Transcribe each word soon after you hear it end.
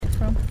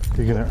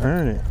You're gonna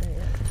earn it.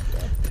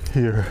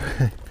 Here.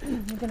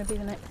 You're gonna be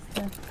the next.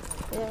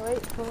 Yeah,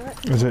 wait for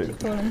it. Is What it? you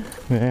call him?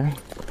 Yeah.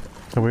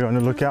 Are we on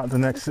the lookout the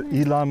next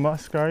Elon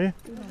Musk, are you?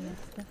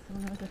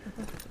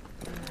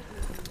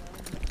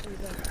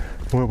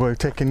 We're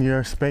taking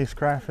your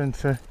spacecraft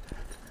into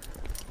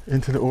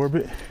the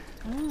orbit.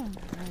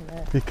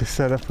 You could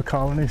set up a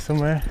colony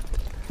somewhere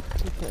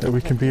that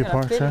we can be a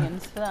part of.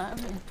 Billions for that,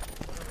 haven't you?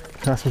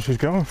 That's what she's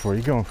going for.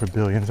 You're going for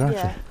billions, aren't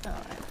Yeah.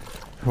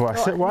 you?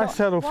 Why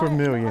settle for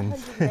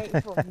millions?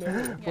 Yeah,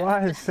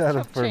 Why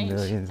settle chop for change.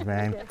 millions,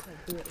 man?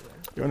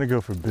 You want to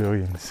go for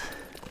billions.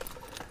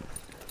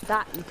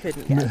 That you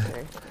couldn't get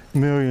through.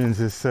 Millions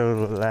is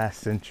so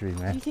last century, Do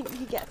man. you think you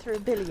could get through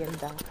 $1 billion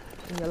though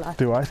in your life?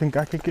 Do I think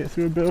I could get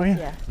through $1 billion?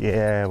 Yeah.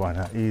 Yeah, why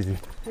not? Easy.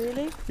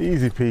 Really?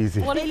 Easy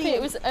peasy. What if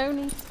it was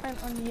only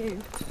spent on you?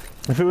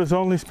 If it was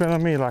only spent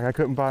on me, like I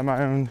couldn't buy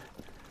my own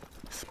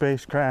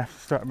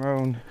spacecraft, start my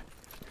own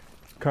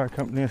car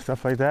company and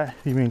stuff like that,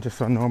 you mean just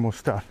on normal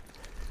stuff?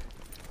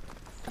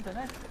 I don't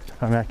know.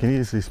 I mean, I can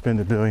easily spend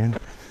 $1 billion,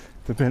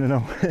 depending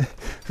on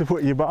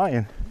what you're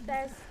buying.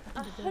 There's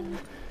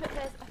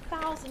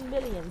 1,000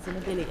 millions in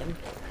 $1 billion.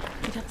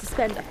 You'd have to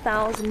spend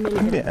 1,000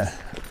 millions. Yeah,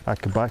 I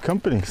could buy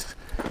companies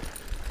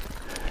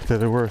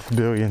that are worth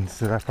billions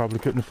that I probably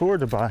couldn't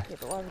afford to buy. Yeah,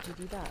 but why would you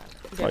do that?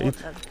 You Well, don't want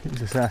them. You're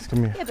just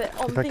asking me Yeah, but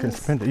on if I could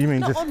things, spend it. You mean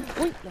not just? on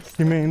pointless.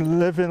 You mean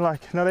living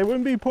like? No, they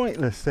wouldn't be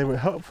pointless. They would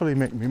hopefully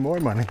make me more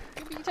money.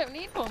 Maybe you don't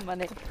need more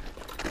money.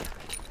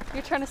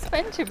 You're trying to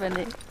spend your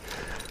money.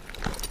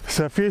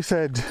 So if you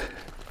said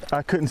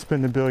I couldn't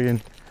spend $1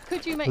 billion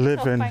Could you make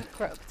Living yourself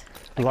bankrupt?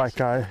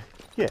 like I,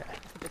 yeah.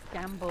 Just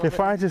gamble. If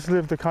I just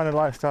lived the kind of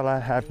lifestyle I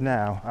have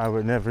now, I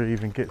would never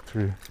even get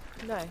through.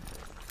 No.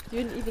 You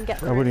wouldn't even get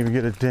through I wouldn't even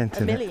get a dent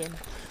 $1 in it. million.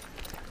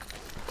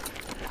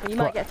 Well, you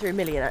might get through $1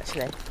 million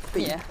actually,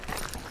 but yeah,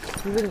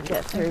 you wouldn't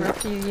get over through. a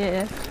few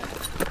years.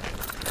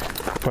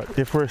 But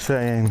if we're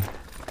saying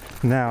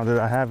now that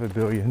I have $1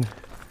 billion,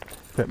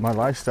 that my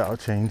lifestyle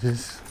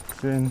changes,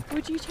 then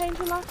Would you change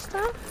your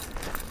lifestyle?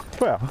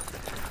 well,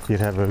 you'd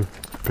have a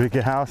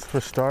bigger house for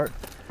a start,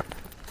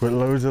 with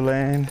loads of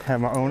land,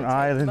 have my own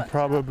island much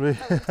probably.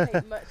 That would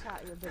take much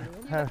out of your $1 billion.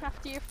 You look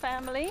after your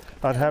family.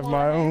 I'd have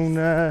my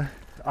own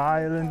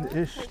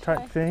island-ish Okay.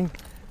 type thing.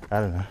 I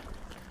don't know.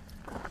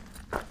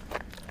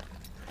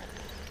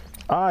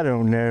 I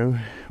don't know.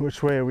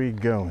 Which way are we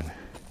going?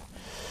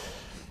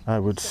 I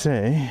would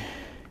say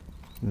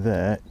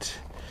that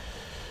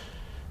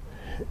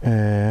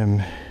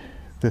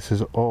this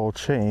is all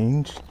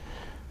changed.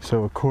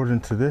 So according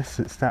to this,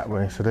 it's that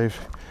way. So they've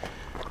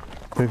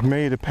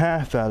made a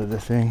path out of the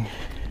thing.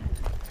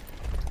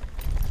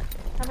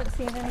 Haven't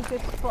seen any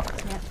good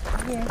spots yet.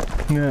 Yeah.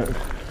 No.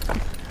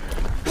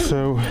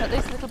 So But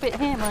this little bit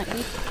here might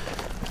be.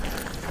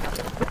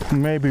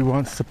 maybe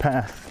once the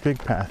path, big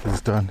path is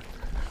done,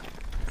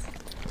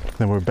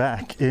 then we're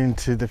back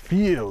into the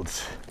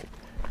fields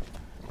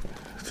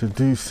to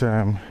do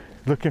some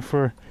looking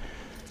for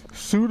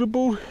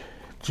suitable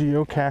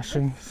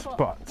geocaching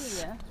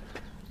spots. Here,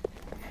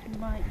 you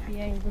might be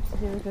able to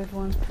do a good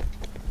one.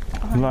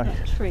 Behind Like-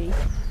 that tree.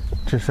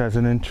 Just as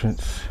an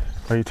entrance.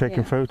 Are you taking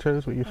Yeah.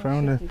 photos with your Oh,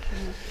 phone? should The do,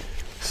 shouldn't we?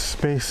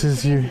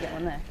 spaces Could easily you get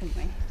one there, couldn't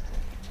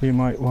we?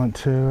 might want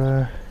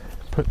to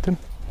put them.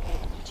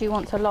 Do you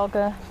want to log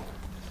a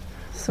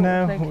sort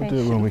No, of we'll location?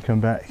 do it when we come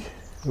back.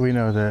 We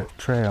know the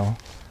trail.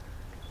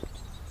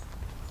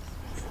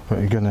 But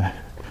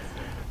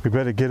we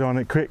better get on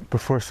it quick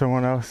before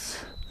someone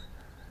else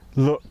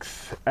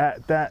looks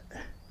at that.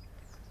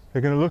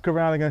 They're gonna look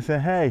around, they're gonna say,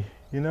 hey,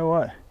 you know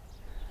what?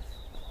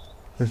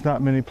 There's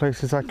not many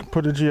places I can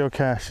put a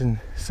geocache in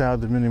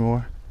Southern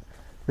anymore.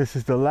 This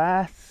is the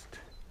last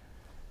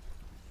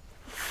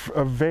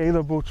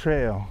available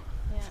trail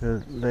Yeah.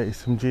 to lay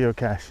some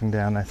geocaching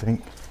down, I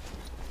think.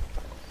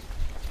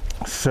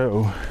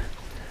 So,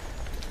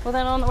 Well,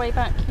 then on the way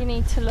back, you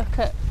need to look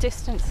at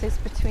distances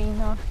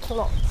between our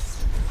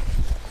plots,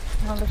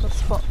 our little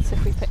spots,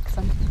 if we pick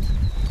some.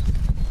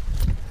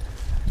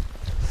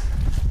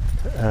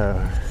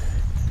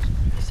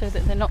 So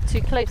that they're not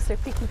too close, so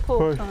pick and pull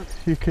well, can't.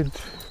 you could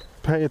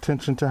pay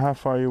attention to how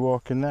far you're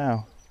walking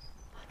now.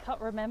 I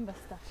can't remember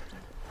stuff.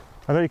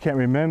 I know you can't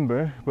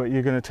remember, but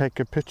you're going to take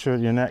a picture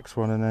of your next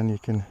one and then you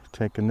can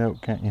take a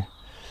note, can't you?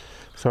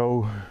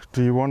 So,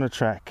 do you want to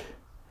track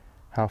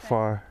how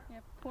far? Yeah,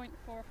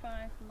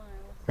 0.45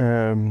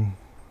 miles.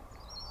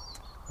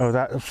 Oh,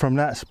 that from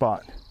that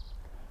spot,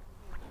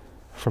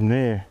 from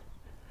there.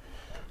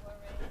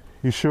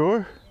 You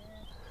sure?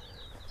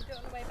 Do it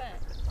on the way back.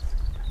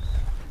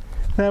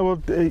 Yeah.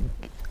 Well,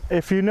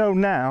 if you know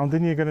now,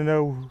 then you're going to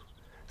know.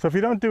 So if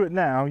you don't do it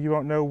now, you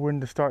won't know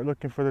when to start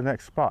looking for the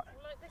next spot.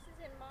 Well, like, this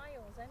is in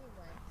miles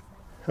anyway.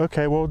 So.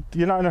 Okay. Well,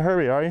 you're not in a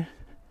hurry, are you?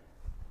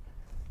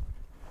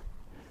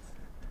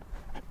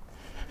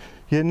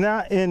 You're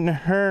not in a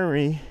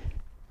hurry.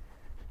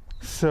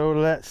 So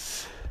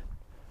let's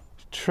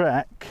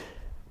track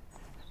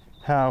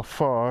how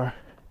far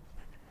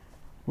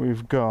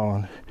we've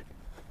gone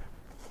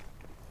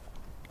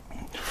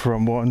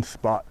from one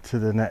spot to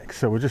the next.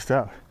 So we're just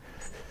out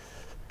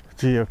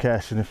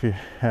geocaching if you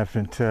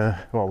haven't.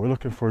 Well, we're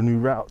looking for new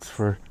routes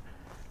for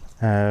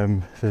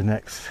the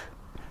next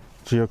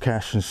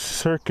geocaching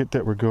circuit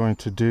that we're going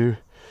to do.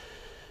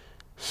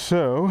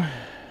 So,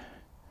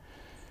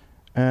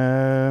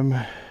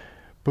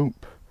 boom.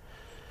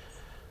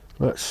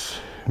 Let's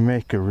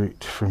make a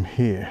route from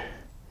here.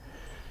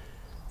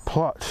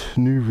 Plot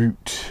new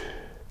route.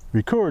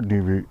 Record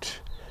new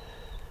route.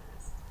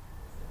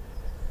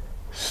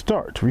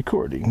 Start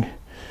recording.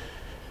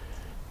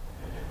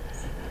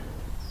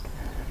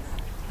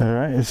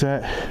 Alright, is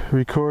that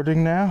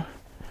recording now?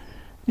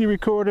 You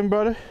recording,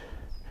 brother?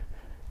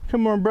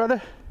 Come on,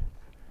 brother.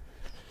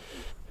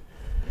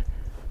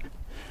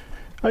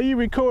 Are you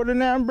recording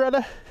now,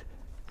 brother?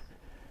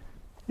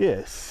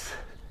 Yes.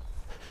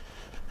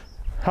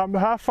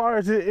 How far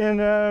is it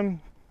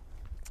in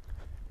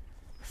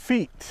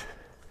feet?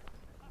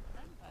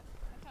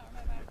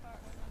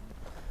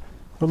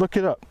 Well, look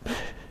it up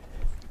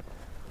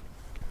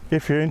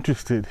if you're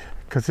interested,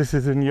 because this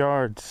is in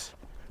yards.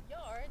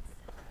 Yards?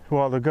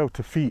 Well, they'll go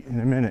to feet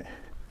in a minute.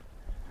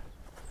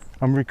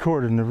 I'm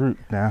recording the route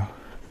now.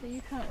 So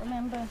you can't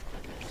remember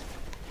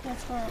how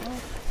far it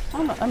was?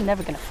 I'm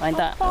never going to find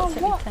that. far I'll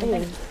tell you what 10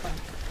 minutes.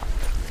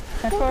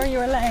 How far are you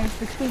allowed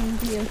between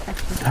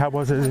geocaches? How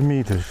was it in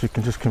meters? You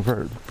can just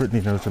convert. Brittany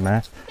knows the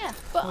math. Yeah,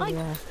 but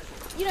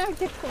you know how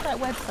difficult that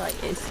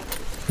website is?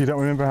 You don't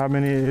remember how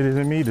many it is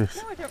in meters?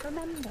 No, I don't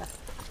remember.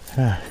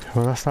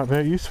 Well, that's not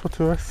very useful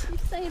to us. You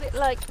say it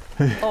like,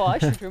 oh, I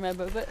should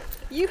remember, but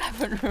you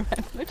haven't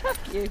remembered, have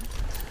you?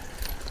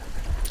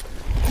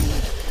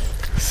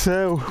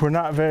 So, we're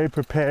not very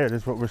prepared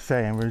is what we're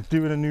saying. We're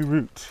doing a new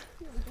route.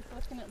 Yeah, we're just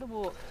looking at the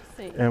walk to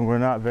see. And we're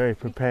not very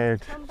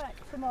prepared Come back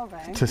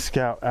tomorrow. to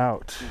scout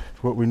out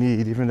what we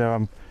need, even though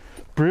I'm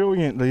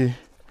brilliantly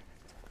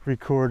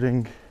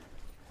recording.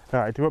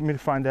 Alright, do you want me to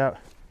find out?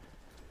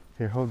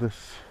 Here, hold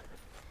this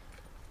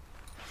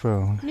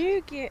phone.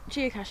 New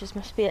geocaches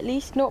must be at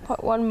least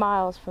 0.1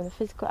 miles from the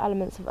physical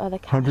elements of other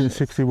caches.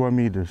 161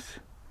 meters.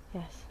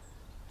 Yes.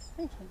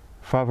 Thank you.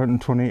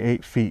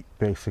 528 feet,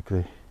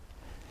 basically.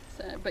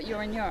 So, but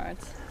you're in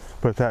yards.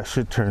 But that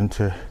should turn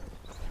to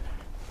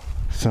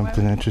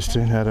something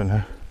interesting. I don't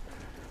know.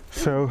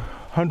 So,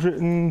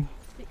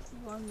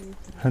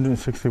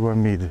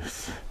 161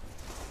 meters.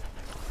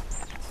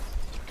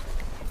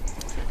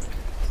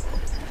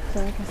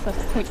 So I guess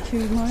that's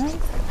 0.2 miles.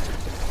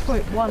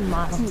 0.1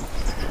 mile.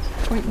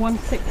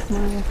 0.16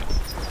 miles.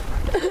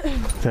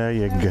 There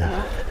you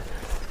go.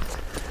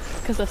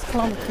 Because that's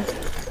kilometres.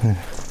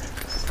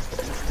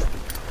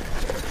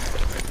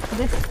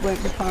 This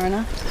won't be far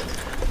enough.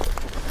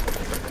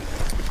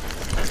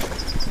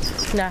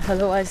 No,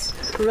 otherwise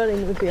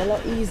running would be a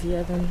lot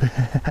easier than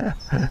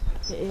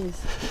it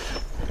is.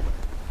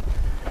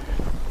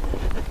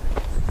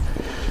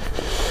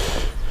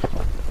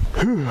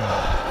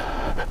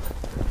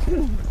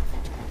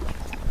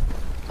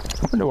 I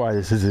wonder why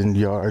this is in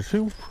yards.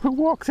 Who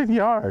walks in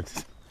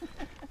yards?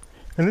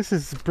 And this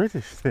is a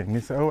British thing.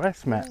 It's an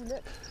OS map.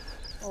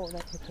 Oh,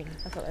 they're cooking.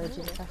 I thought they were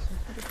geocaching.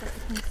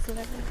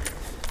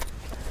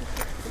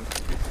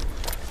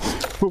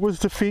 What was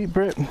the feet,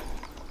 Britt?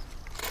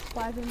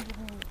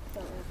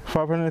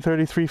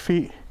 533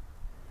 feet.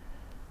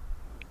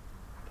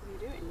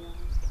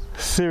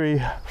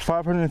 Siri,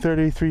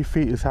 533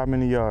 feet is how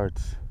many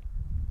yards?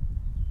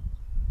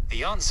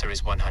 The answer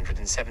is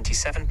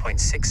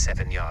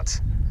 177.67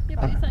 yards. Yeah,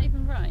 but is that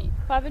even right?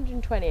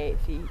 528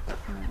 feet.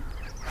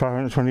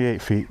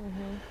 528 feet.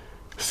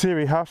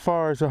 Siri, how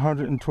far is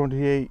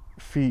 128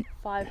 feet?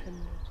 500.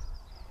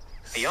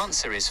 The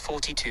answer is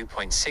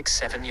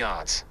 42.67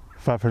 yards.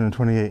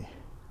 528.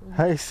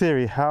 Hey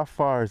Siri, how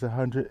far is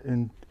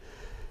 500.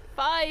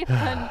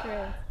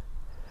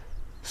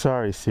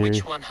 Sorry Siri.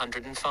 Which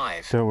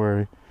 105? Don't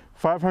worry.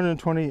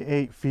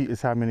 528 feet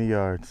is how many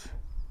yards?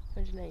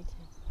 180.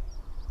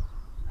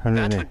 That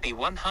 180. would be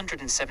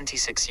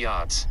 176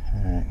 yards.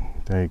 Alright,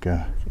 there you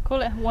go. So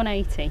call it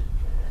 180.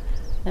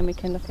 Then we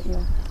can look at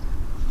your.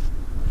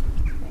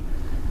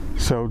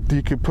 So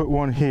you could put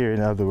one here, in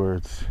other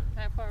words.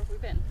 How far have we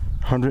been?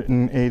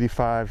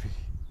 185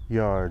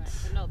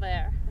 yards. We're not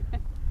there.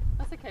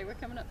 That's okay, we're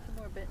coming up to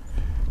more bits.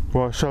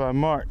 Well, shall I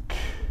mark?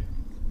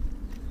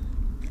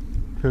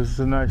 Because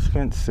there's a nice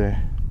fence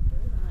there.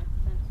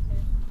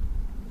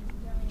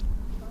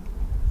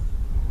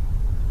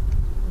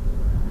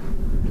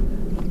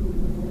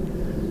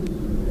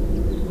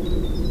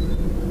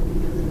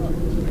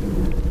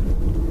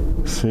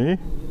 See?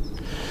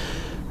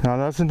 Now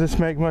doesn't this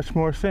make much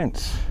more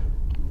sense?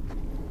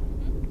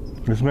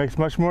 This makes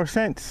much more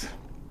sense.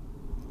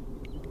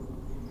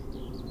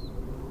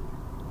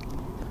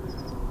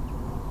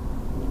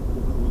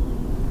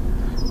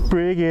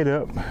 Bring it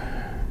up.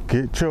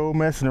 Get your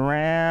messing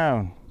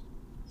around.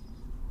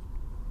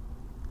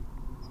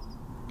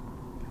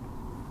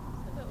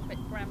 A little bit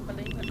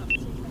brambly, but not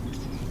too bad.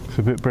 It's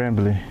a bit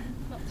brambly.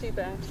 Not too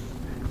bad.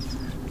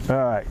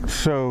 Alright,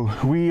 so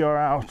we are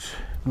out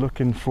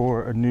looking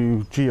for a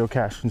new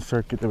geocaching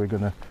circuit that we're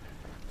gonna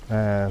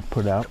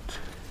put out.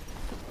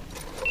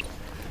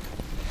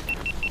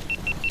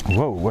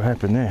 Whoa, what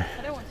happened there?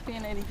 I don't want to be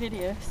in any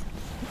videos.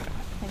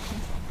 Thank you.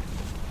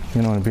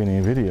 You don't want to be in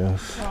any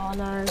videos. Oh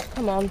no,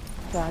 come on,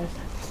 guys.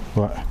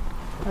 What?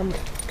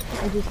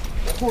 I just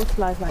horse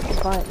flies like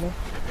to bite me.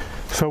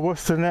 So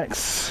what's the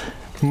next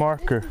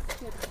marker? This is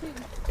good too.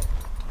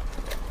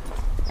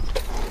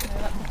 No,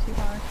 that'd be too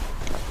hard.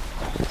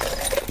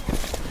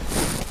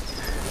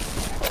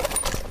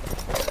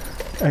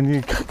 And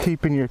you're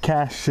keeping your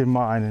cache in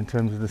mind in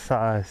terms of the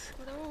size,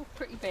 Well, they're all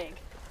pretty big,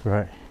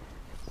 right?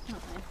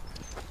 aren't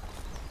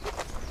they?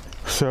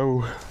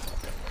 So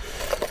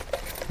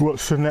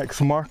what's the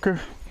next marker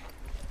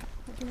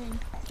What do you mean?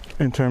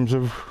 in terms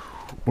of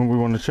when we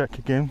want to check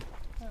again?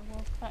 Oh,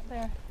 well, back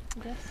there,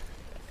 I guess.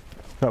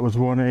 That was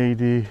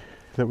 180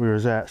 that we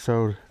was at,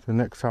 so the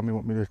next time you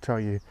want me to tell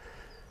you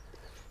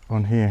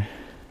on here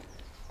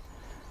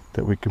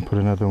that we can put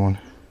another one.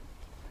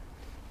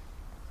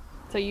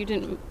 So you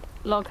didn't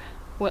log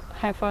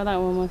how far that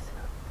one was?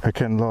 I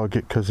can't log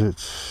it because I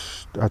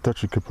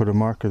thought you could put a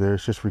marker there.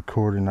 It's just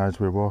recording as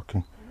we're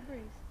walking.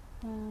 Blueberries.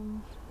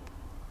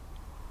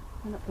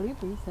 They're not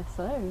blueberries, they're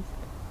slows.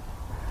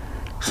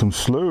 Some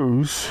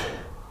slows.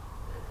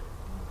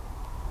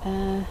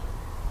 I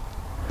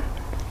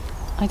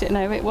don't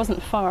know, it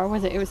wasn't far,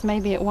 was it? It was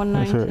maybe at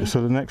 190.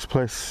 So the next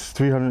place,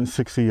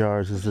 360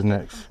 yards is the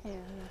next. Yeah.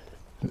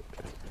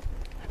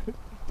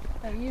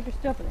 So you're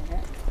just doubling it?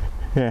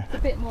 Yeah. It's a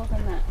bit more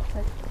than that.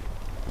 So.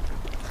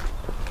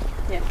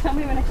 Yeah, tell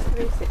me when it's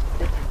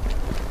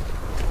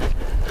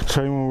 360.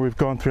 Tell you when we've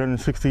gone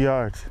 360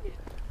 yards.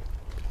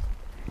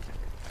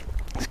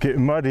 It's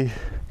getting muddy.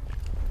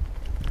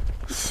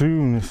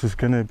 Soon this is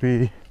going to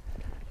be,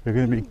 you're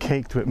going to be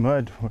caked with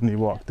mud when you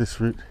walk this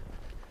route.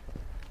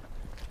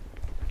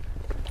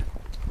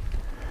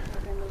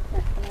 We're going to look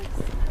at the next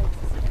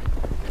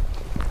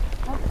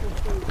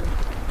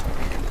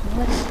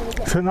places.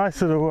 It's a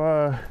nice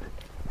little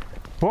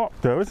walk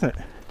though, isn't it?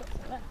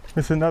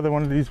 It's another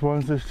one of these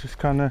ones that's just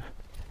kind of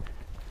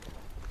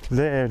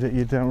there that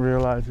you don't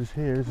realise is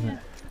here, isn't it?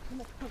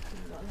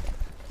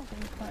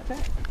 Quite a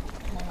bit.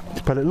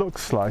 But it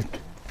looks like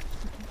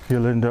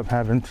you'll end up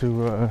having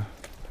to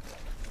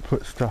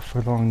put stuff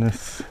along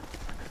this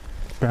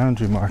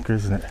boundary marker,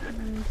 isn't it?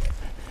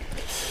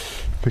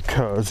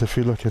 Because if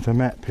you look at the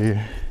map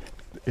here,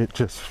 it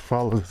just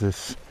follows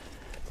this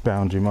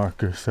boundary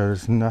marker, so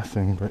there's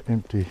nothing but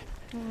empty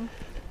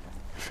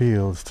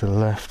fields to the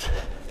left.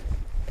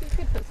 You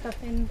could put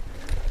stuff in,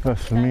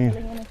 That's for me.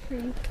 dangling in a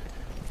tree.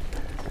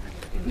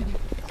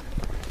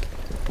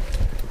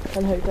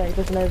 And hope that it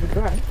doesn't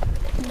overgrow.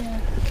 Yeah.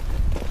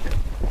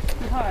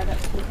 It's hard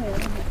actually here,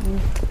 isn't it?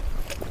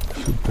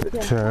 But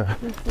This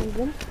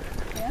season.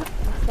 Yeah.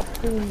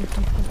 Stop doing this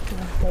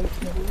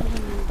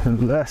and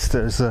unless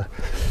there's a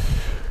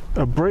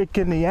break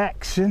in the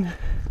action.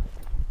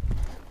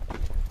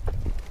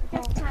 I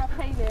guess for our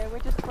pay there, we're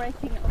just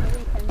breaking it on the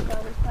weekends,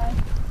 are we, Clay?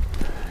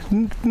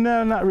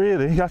 No, not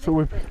really. That's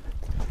what we.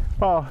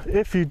 Well,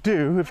 if you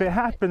do, if it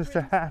happens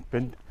to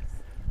happen,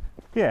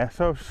 yeah.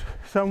 So if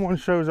someone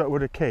shows up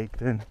with a cake,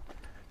 then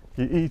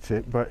you eat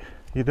it, but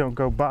you don't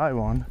go buy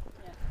one,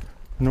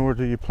 nor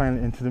do you plan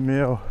it into the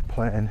meal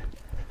plan.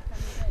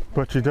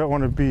 But you don't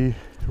want to be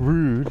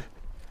rude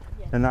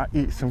and not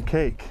eat some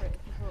cake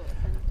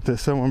that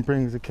someone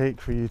brings a cake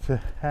for you to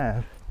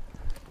have.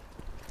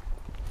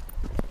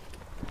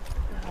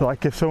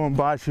 Like if someone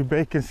buys you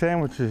bacon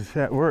sandwiches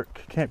at work,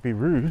 you can't be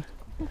rude.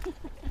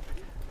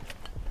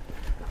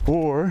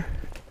 Or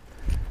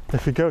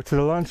if you go to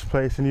the lunch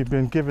place and you've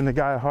been giving the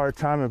guy a hard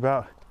time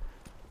about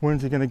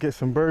when's he going to get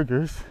some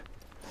burgers,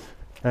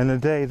 and the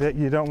day that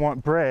you don't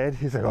want bread,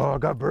 he's like, oh, I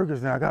got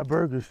burgers now, I got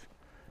burgers.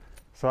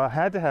 So I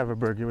had to have a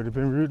burger. It would have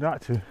been rude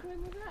not to.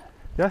 When was that?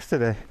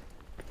 Yesterday.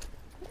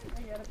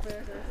 You had a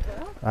burger as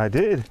well. I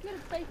did. You had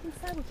a bacon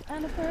sandwich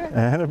and a burger.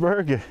 And a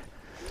burger. Yay.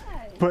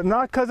 But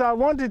not because I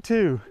wanted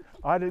to.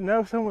 I didn't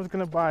know someone was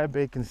going to buy a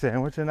bacon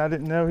sandwich, and I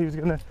didn't know he was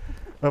going to,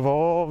 of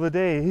all the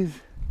days,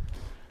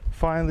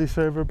 finally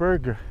serve a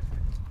burger.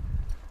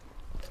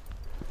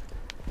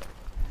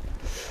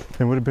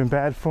 It would have been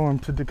bad form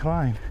to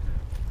decline.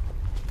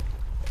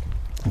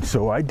 And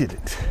so I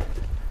didn't.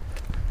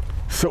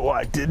 So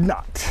I did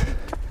not.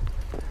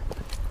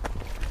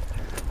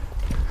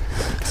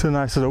 It's a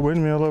nice little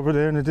windmill over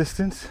there in the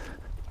distance.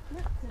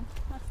 Napton,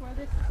 that's where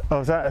this Oh,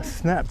 is that a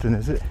Snapton,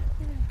 is it?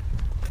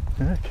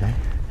 Okay.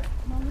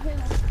 I'm on the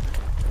hill.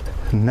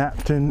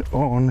 Napton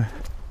on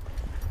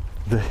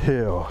the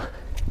hill.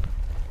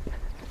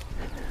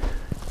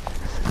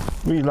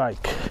 We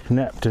like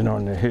Napton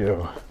on the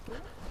hill.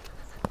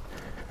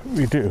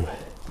 We do.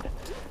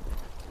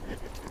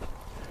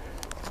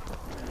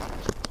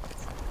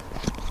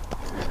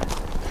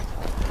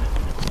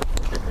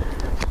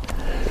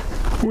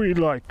 We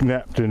like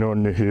Napton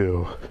on the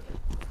hill.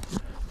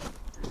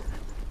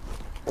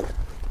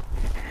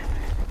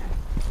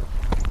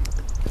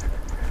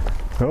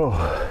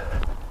 Oh.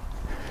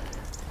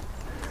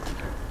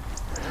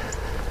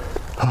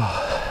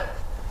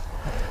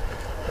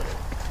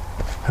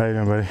 How you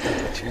doing, buddy?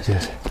 Cheers.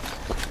 Good.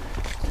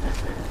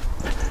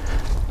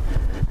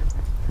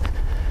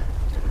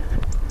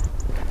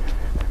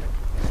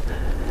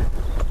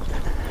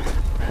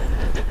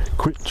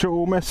 Quit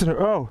your messing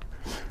around. Oh,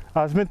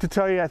 I was meant to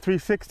tell you at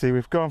 360,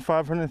 we've gone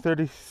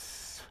 530.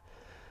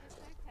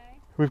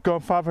 We've gone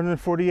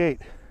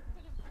 548.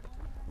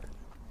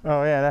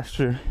 Oh yeah, that's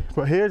true.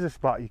 But here's a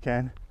spot you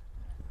can.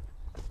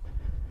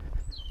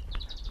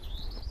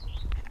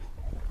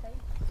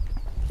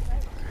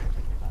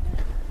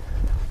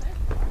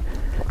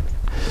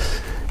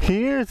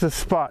 Here's a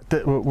spot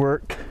that would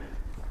work.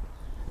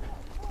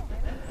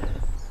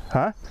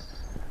 Huh?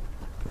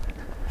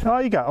 Oh,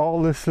 you got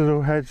all this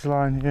little hedge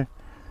line here.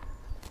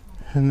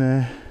 And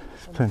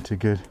it's plenty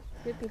good.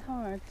 It'd be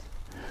hard.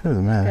 Doesn't Go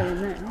in matter.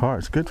 there. Hard,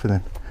 it's good for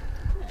them.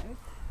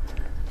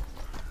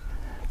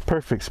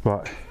 Perfect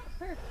spot.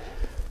 Perfect.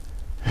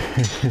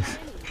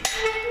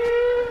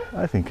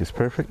 I think it's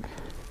perfect. No,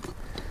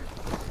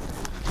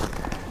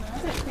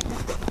 I don't think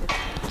this is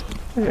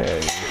good. Yeah,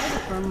 Maybe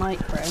for a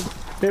micro.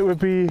 it would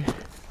be,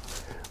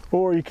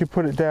 or you could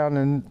put it down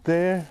in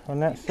there on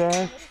that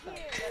side.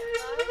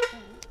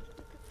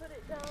 Put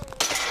it down.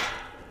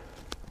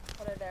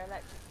 Follow their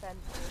electric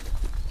fences.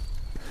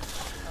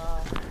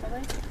 Oh.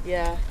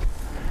 Yeah.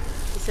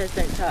 It says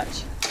don't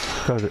touch.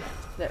 Does it?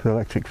 Look. The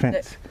electric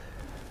fence.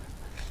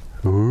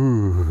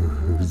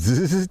 Ooh.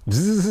 Zzz,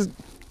 zzz.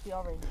 The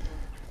orange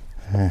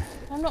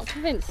I'm not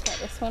convinced about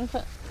this one,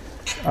 but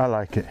I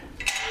like it.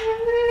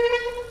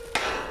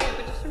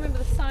 just remember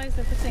the size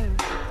of the thing you've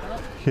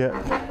got. Yeah.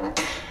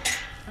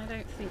 I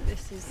don't think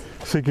this is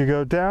So you could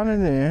go down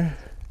in there,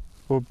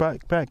 or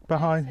back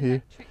behind it's here.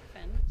 electric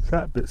fence.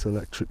 That bit's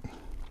electric.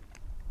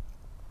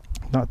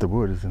 Not the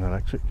wood isn't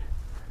electric.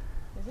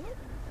 Is it?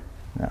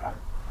 No,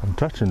 I'm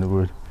touching the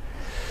wood.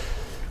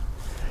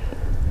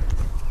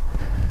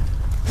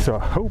 So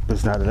I hope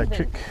it's not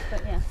electric.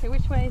 But yeah, so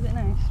which way is it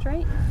now?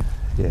 Straight?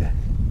 Yeah.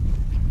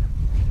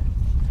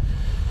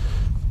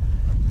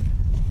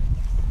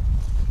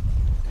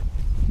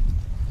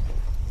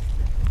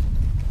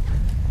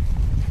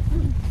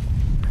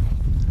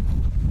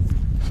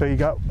 So you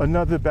got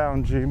another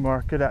boundary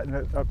marker, that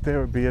up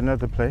there would be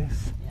another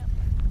place. Yeah.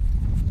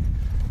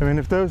 I mean,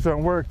 if those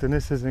don't work, then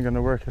this isn't going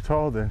to work at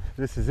all then.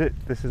 This is it.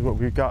 This is what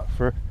we've got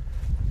for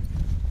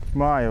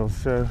miles.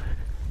 So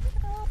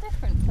They're all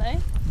different though.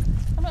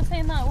 I'm not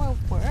saying that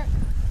won't work.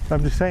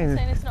 I'm just I'm saying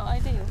saying it's not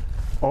ideal.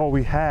 all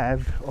we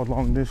have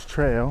along this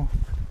trail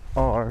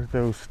are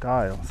those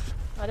stiles.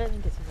 I don't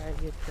think it's a very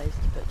good place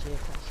to put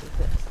geocaches.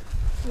 This.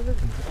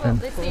 Well,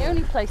 it's the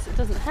only place that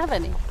doesn't have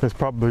any. That's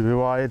probably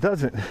why it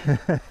doesn't.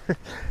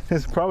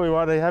 That's probably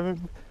why they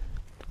haven't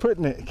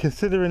putting it,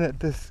 considering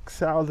that this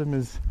Saldom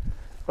is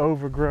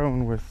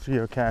overgrown with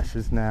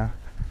geocaches now.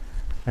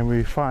 And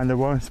we find the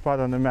one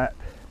spot on the map.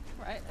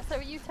 Right, so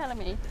are you telling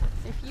me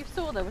if you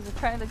saw there was a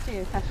trail of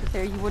geocaches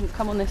here, you wouldn't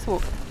come on this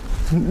walk?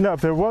 No,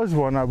 if there was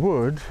one, I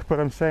would, but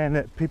I'm saying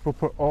that people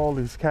put all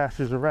these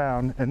caches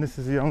around, and this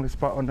is the only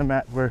spot on the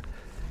map where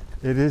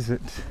it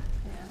isn't.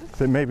 Yeah.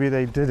 So maybe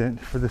they didn't,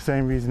 for the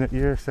same reason that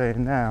you're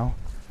saying now,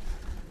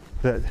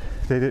 that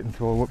they didn't,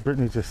 or what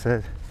Brittany just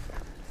said,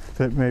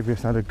 that maybe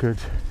it's not a good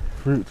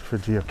route for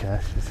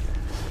geocaches.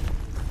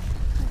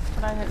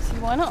 But I don't see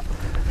why not.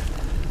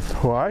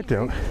 Well, I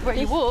don't. Where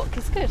you walk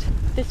is good,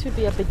 This would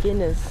be a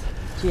beginner's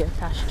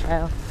geocache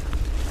trail.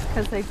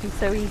 because they'd be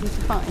so easy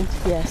to find.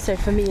 Yeah, so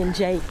for me and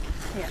Jake.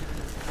 Yeah.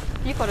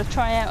 You've got to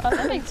try out a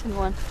Leamington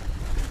one.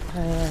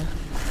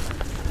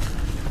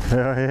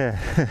 Oh yeah.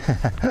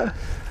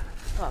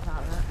 What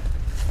about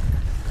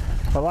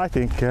that? Well, I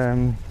think,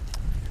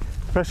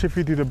 especially if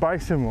you do the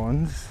bison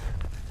ones,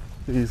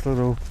 these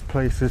little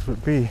places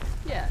would be.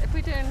 Yeah, if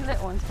we're doing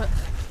little ones, but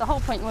the whole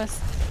point was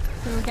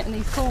we were getting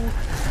these cool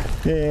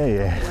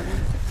Yeah. ones.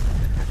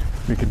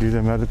 We could do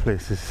them other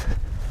places.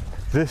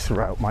 This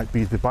route might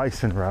be the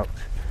bison route,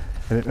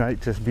 and it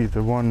might just be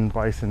the one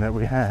bison that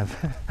we have.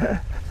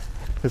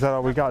 Is that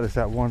all we got? Is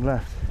that one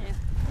left? Yeah,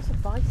 What's a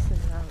bison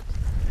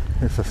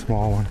route? It's a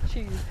small one.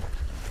 tube.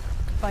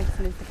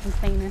 Bison is the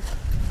container.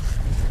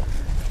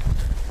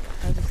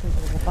 I just think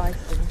of a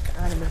bison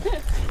animal.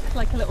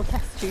 Like a little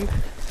test tube.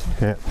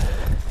 Yeah.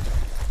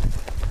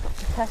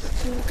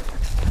 Test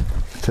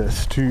tube.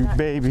 Test tube,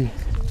 baby.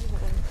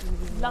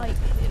 Like,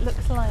 it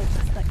looks like,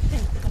 it's like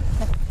pink, like a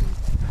test tube.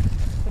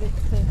 But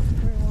it's a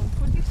screw on.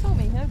 Well, you saw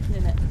me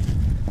opening it.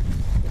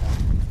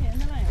 Yeah, in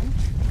the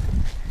lounge.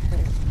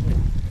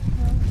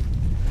 Well,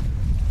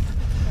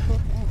 I brought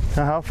it out.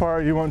 Now, how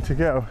far do you want to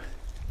go?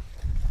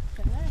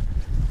 Don't know.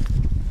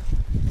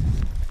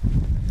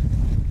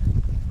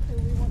 Do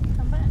we want to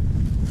come back?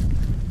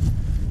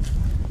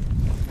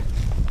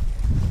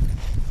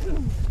 I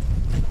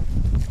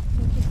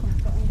think this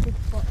one's got a good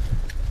spot.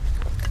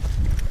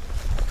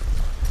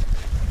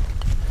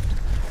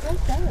 Well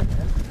done.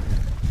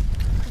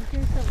 We'll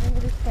do something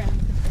with his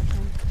friends if they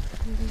can.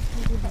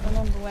 Maybe about an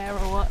underwear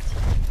or what.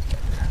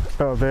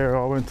 Oh, they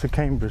all went to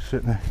Cambridge,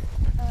 didn't they?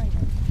 Oh,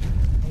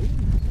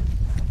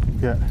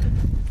 Yeah.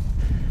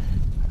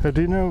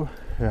 Do you know?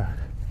 Yeah.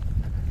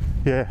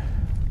 Yeah.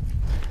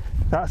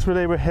 That's where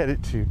they were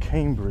headed to,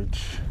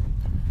 Cambridge,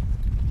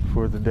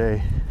 for the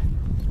day.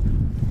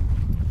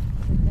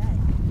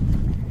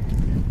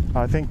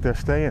 I think they're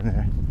staying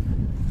there.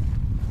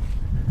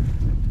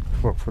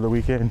 for the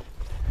weekend.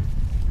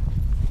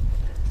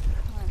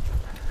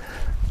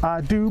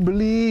 I do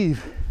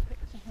believe.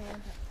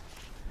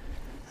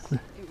 It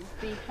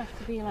would have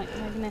to be like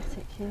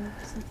magnetic here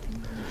or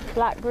something.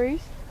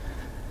 Blackberries.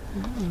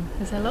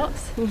 Is there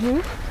lots?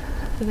 Mhm.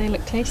 Do they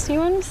look tasty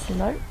ones?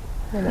 No.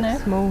 They look No.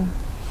 small.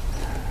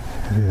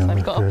 They don't I've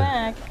look got good. a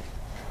bag.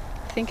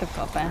 I think I've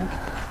got a bag.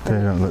 They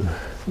don't look.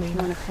 You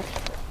want to pick?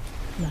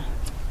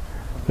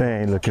 They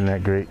ain't looking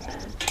that great.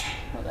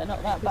 Well, they're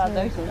not that bad.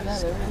 Those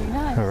ones, they're really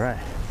nice. All right.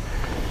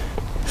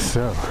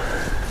 So,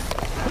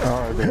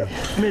 are they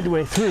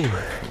midway through?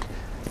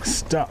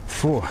 Stop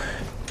for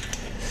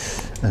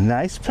a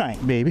nice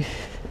pint, baby.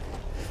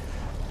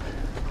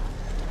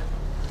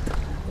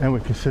 And we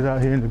can sit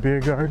out here in the beer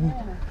garden.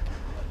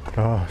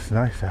 Oh, it's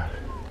nice out.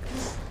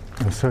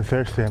 I'm so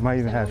thirsty. I might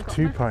even have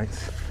 2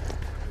 pints.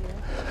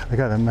 I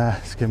got a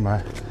mask in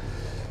my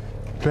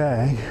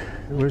bag.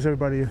 Where's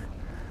everybody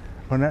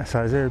on that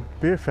side? Is there a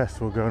beer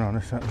festival going on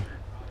or something?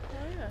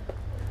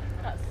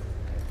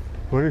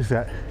 What is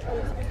that?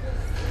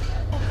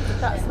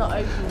 That's not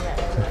open yet.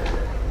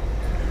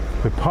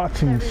 The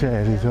potting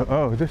shed is,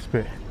 oh, this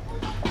bit.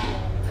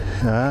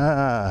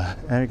 Ah,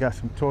 and we got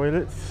some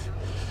toilets.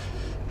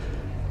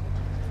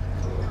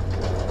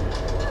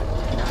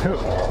 Oh.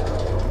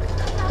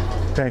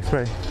 Thanks,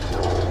 buddy.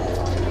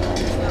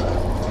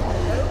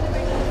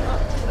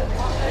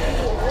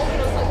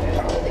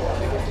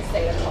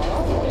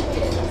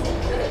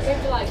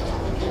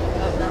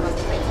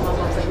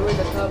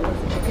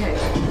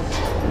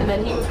 And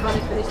then he was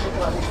running for this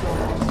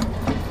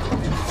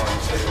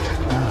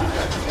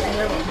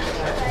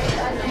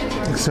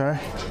Sorry?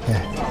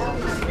 Yeah.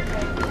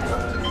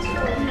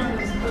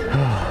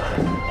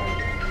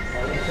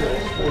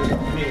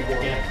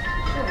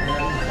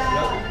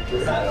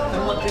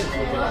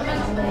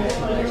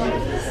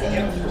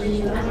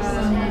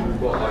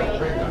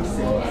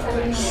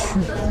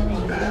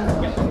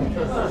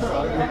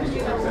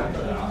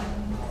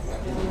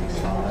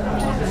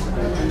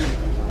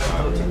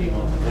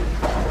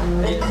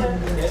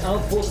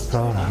 So,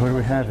 what are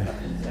we having?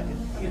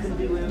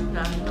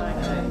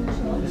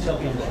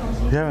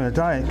 You're having a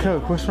Diet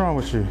Coke? What's wrong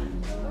with you?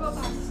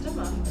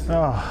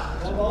 Oh.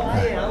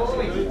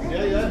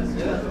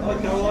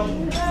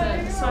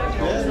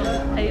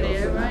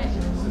 Paleo, right?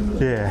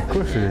 Yeah, of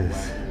course it is.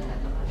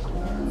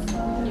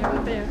 You have a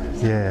beer?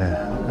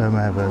 Yeah, I'm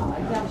gonna have a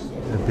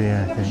beer,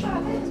 I think. I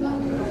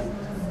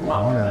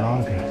want a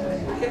lager.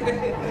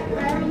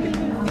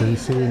 Do you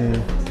see any?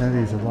 None of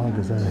these are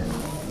lagers, are they?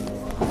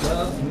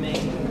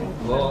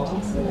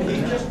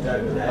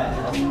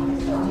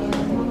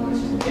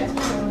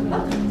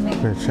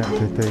 Better check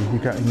that you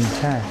got any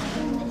cash.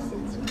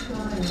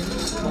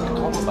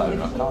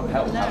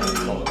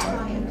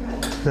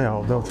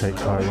 They'll take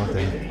card, won't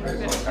they?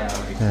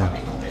 Yeah.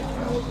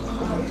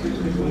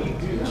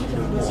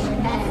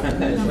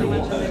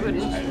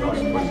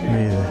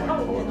 Me either.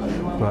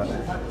 But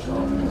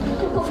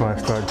before I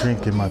start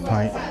drinking my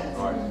pint.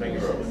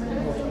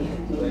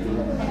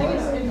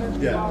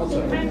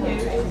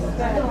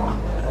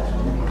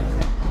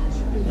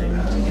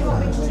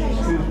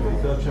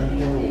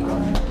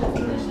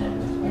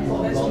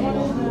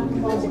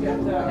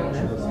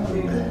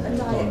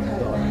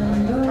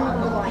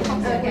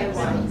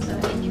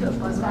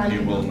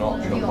 You will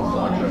not jump on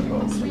my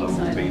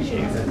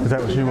Is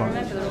that what you want?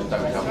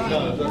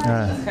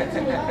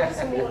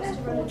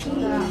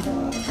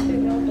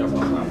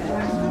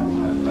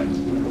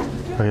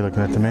 Are you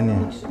looking at the menu?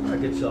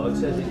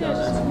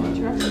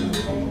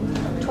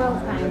 Oh,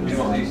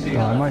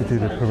 I might do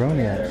the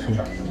Peroni actually.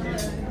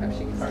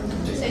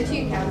 So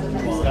 2 cans of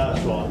them.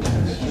 That's right.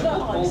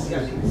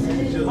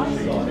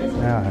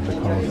 Now I have the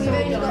You've only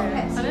Carlsberg. got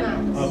Pepsi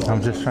Max.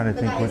 I'm just trying to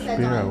think which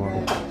beer I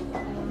want.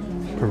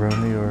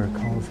 Peroni or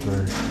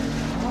Carlsberg.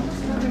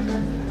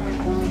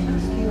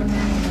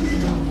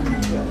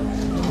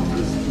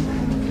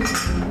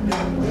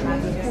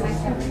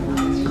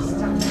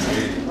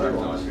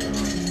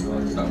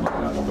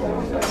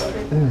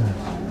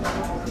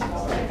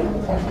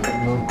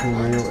 Local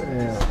real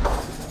ale.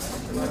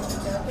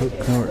 Hook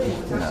Norton.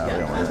 No, we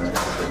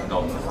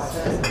don't want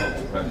that.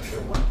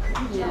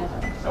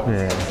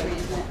 Yeah.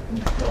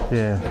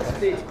 Yeah.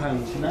 How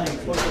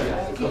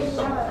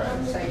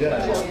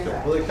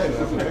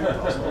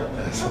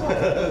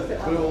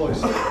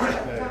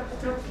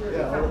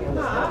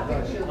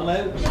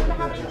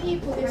many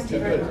people this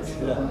difference?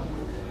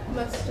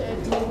 Mustard.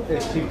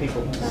 There's 2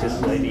 people. This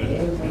lady.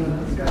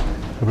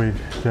 Are we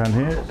down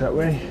here, that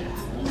way?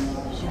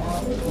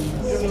 We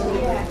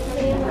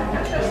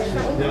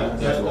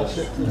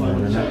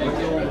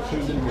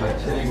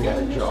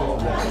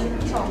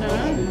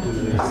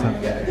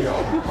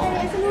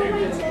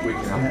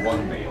can have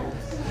 1 meal,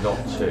 not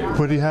 2.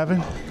 What are you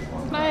having?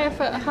 Can I have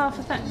half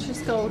a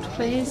Thatcher's Gold,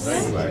 please? A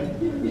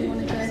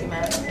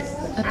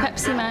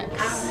Pepsi Max.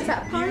 Is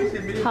that a pint?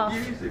 Half.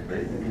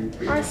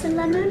 Ice and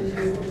lemon?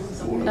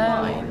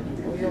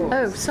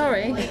 Oh,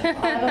 sorry.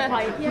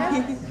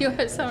 Yeah.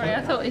 You're sorry.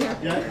 I thought you.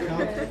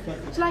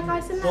 Would you like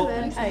ice and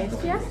lemon?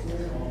 Ice. Yeah.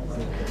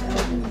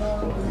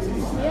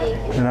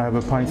 And I have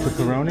a pint of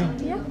Peroni.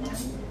 Yeah.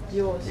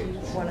 Yours, you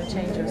want to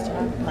change yours to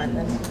half a pint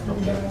then?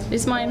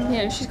 Is mine?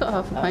 Yeah, she's got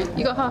half a pint.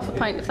 You got half a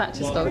pint of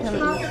Thatcher's Gold, haven't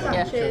you? Half the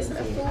batches,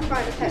 a full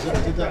pint of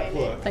petrol. Did that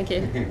work? Thank you.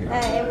 It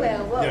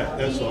will. What? Yeah,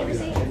 that's Do you right. need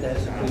a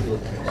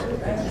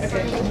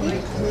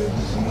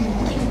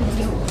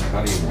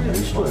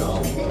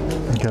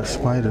receipt? Got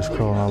spiders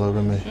crawling all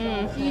over me.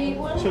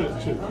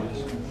 Two.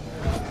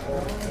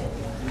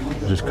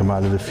 Just come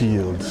out of the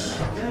fields.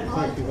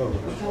 Thank you very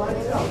much.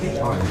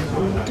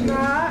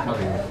 Right.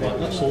 Right,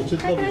 that's sorted.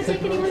 Can I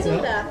take anyone's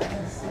order?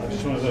 I'm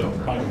just trying to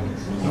find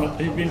what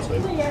have you been to?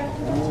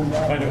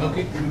 Find a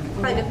cookie?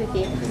 Pint of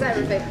cookie. Is that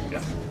everything?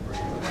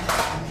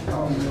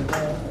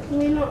 Can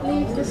we not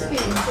leave the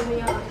scoops in the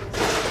yard?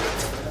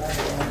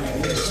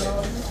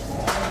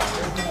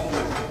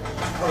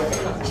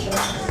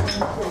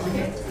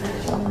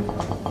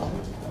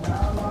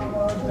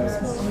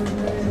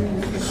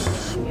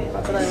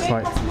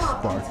 Slight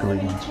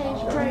sparkling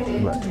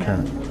black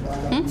currant.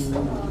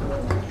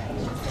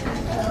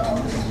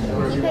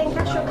 You paying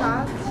cash or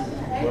card?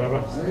 Whatever.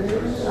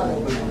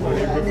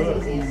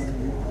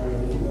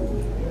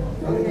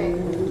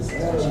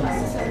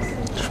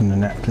 It's from the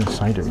Napkin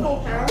Cidery.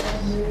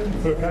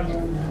 For a pound?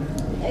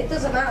 It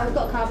doesn't matter, we've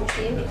got a card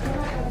machine.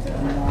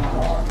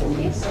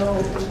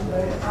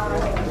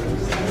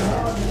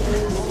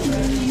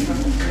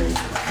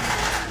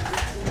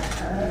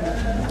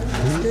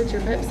 Good,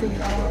 your Pepsi.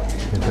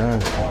 It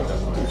does.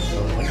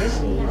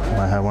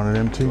 Might have one of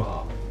them too.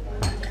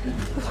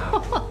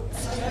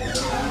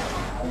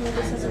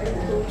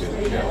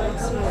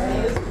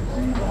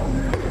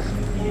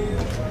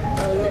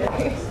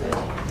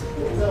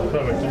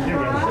 Perfect.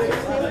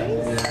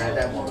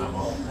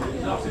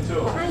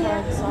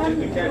 Thank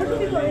you very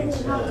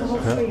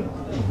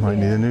much. Might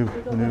need a new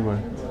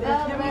one.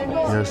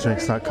 Yours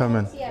drink's not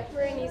coming. Yeah,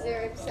 Peroni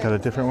 0%. Got a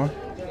different one? Do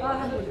you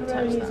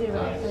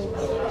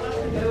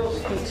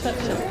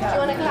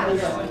want a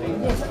glass?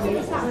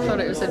 I thought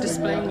it was a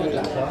display one.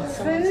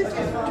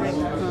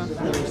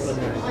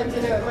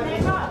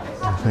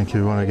 I think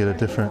you want to get a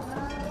different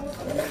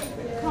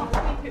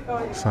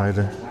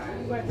cider.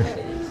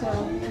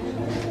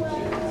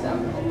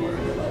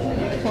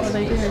 What are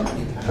they doing?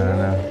 I don't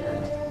know.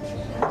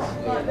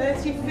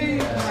 There's your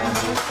food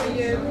for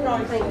your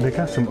right. They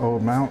got some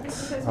old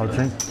mounts. I'll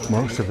drink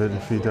most of it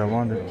if you don't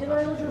want it. Can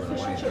I order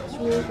fish and chips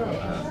from you as well?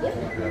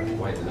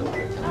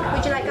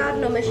 Would you like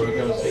garden or mission?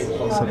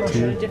 It's up to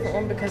you. Different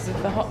one because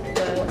of the hot.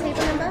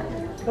 Table number?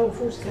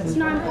 It's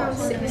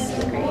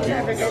 £9.60. Is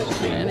that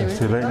everything? It's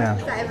too late now.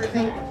 Is that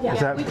everything? Is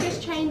that We're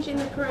just changing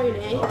the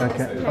Peroni.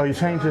 okay? Oh, you're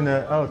changing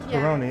the to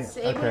Peroni. So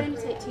it will Okay.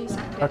 only take 2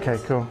 seconds. Okay,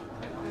 cool.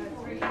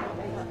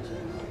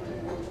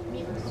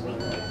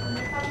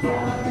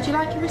 Would you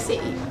like a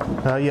receipt?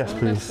 Yes,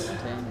 please.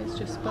 It's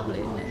just bubbly,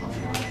 isn't it?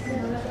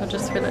 I'll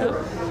just fill it up.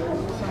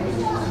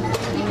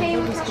 You pay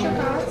with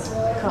cash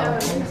or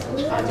cards?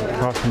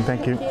 Awesome,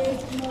 thank you.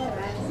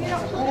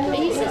 Are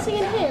you sitting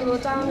in here or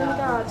down in the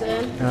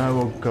garden?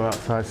 We'll go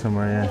outside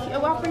somewhere. Yeah.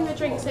 I'll bring the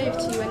drinks over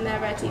to you when they're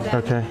ready then.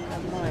 Okay.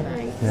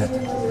 Thanks. Yeah.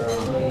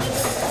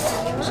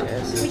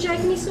 Would you like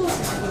any sauce?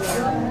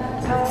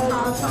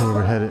 We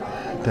were headed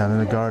down in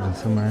the garden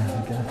somewhere,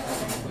 I guess.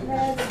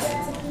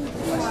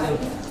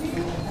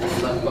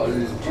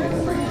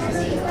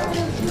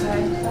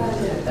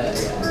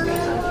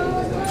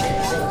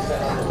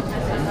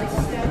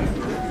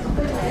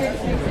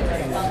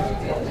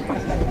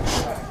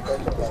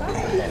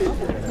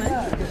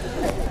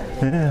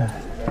 Yeah.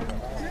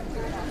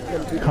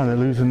 Kind of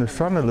losing the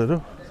sun a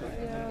little.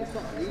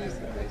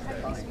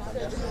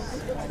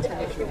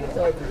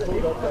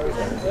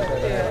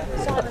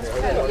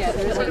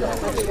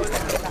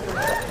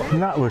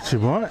 Not what you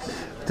want.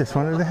 Just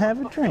wanted to have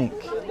a drink.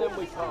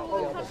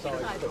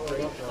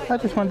 I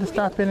just wanted to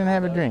stop in and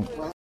have a drink.